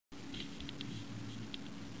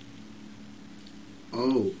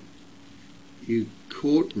Oh, you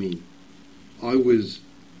caught me. I was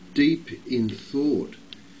deep in thought,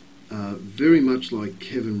 very much like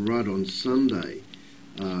Kevin Rudd on Sunday.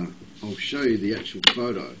 I'll show you the actual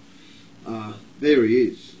photo. There he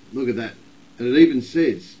is. Look at that. And it even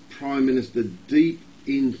says, Prime Minister deep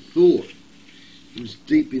in thought. He was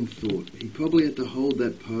deep in thought. He probably had to hold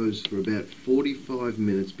that pose for about 45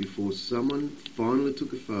 minutes before someone finally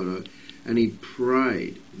took a photo, and he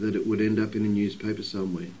prayed that it would end up in a newspaper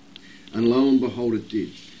somewhere. And lo and behold, it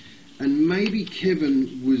did. And maybe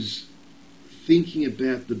Kevin was thinking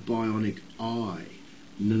about the bionic eye.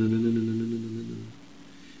 No.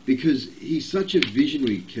 Because he's such a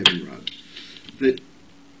visionary, Kevin Rudd, that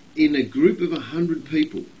in a group of 100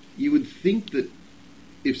 people, you would think that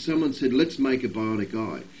if someone said, let's make a bionic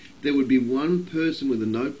eye, there would be one person with a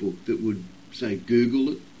notebook that would say, Google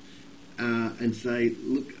it, and say,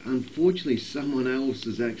 look, unfortunately someone else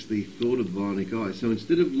has actually thought of the bionic eye. So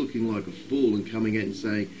instead of looking like a fool and coming out and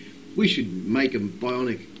saying, we should make a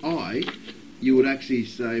bionic eye, you would actually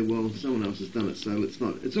say, well, someone else has done it, so let's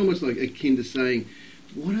not. It's almost like akin to saying,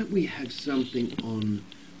 why don't we have something on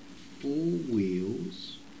 4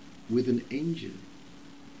 wheels with an engine?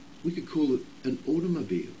 We could call it an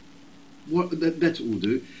automobile. That's what we'll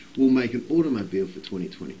do. We'll make an automobile for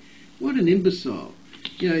 2020. What an imbecile.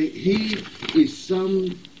 You know, he is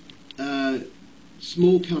some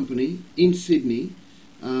small company in Sydney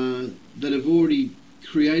that have already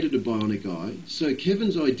created a bionic eye. So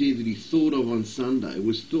Kevin's idea that he thought of on Sunday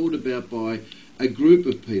was thought about by a group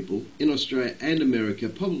of people in Australia and America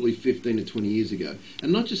probably 15 to 20 years ago.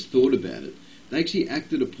 And not just thought about it, they actually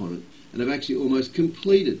acted upon it and have actually almost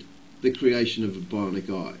completed the creation of a bionic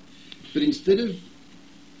eye. But instead of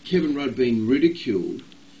Kevin Rudd being ridiculed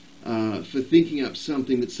for thinking up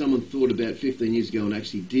something that someone thought about 15 years ago and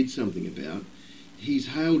actually did something about, he's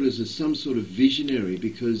hailed as some sort of visionary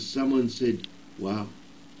because someone said, wow,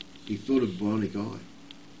 he thought of bionic eye.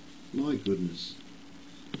 My goodness,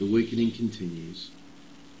 the weakening continues.